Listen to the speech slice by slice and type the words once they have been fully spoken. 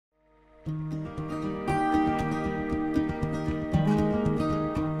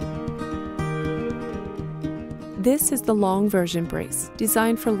This is the long version brace,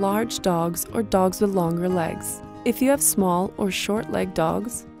 designed for large dogs or dogs with longer legs. If you have small or short-legged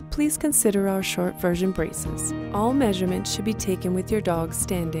dogs, please consider our short version braces. All measurements should be taken with your dog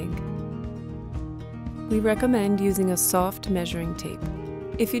standing. We recommend using a soft measuring tape.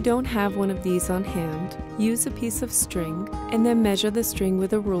 If you don't have one of these on hand, use a piece of string and then measure the string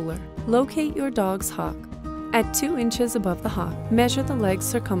with a ruler. Locate your dog's hock. At 2 inches above the hock, measure the leg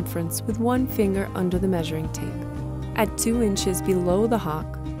circumference with one finger under the measuring tape. At 2 inches below the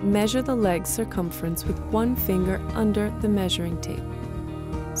hock, measure the leg circumference with one finger under the measuring tape.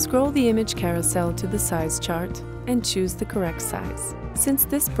 Scroll the image carousel to the size chart and choose the correct size. Since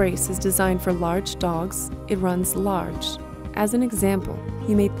this brace is designed for large dogs, it runs large. As an example,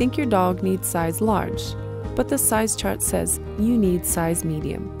 you may think your dog needs size large, but the size chart says you need size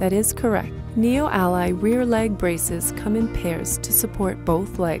medium. That is correct. Neoally rear leg braces come in pairs to support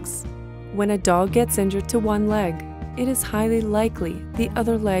both legs. When a dog gets injured to one leg, it is highly likely the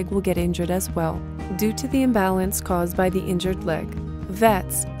other leg will get injured as well. Due to the imbalance caused by the injured leg,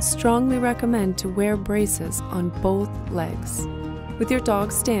 vets strongly recommend to wear braces on both legs. With your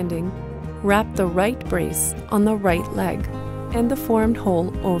dog standing, wrap the right brace on the right leg and the formed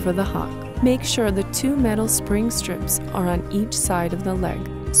hole over the hock. Make sure the 2 metal spring strips are on each side of the leg.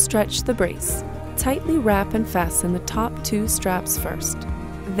 Stretch the brace. Tightly wrap and fasten the top 2 straps first.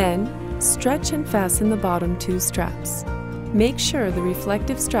 Then, stretch and fasten the bottom 2 straps. Make sure the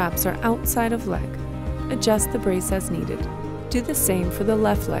reflective straps are outside of leg. Adjust the brace as needed. Do the same for the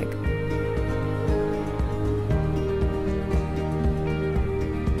left leg.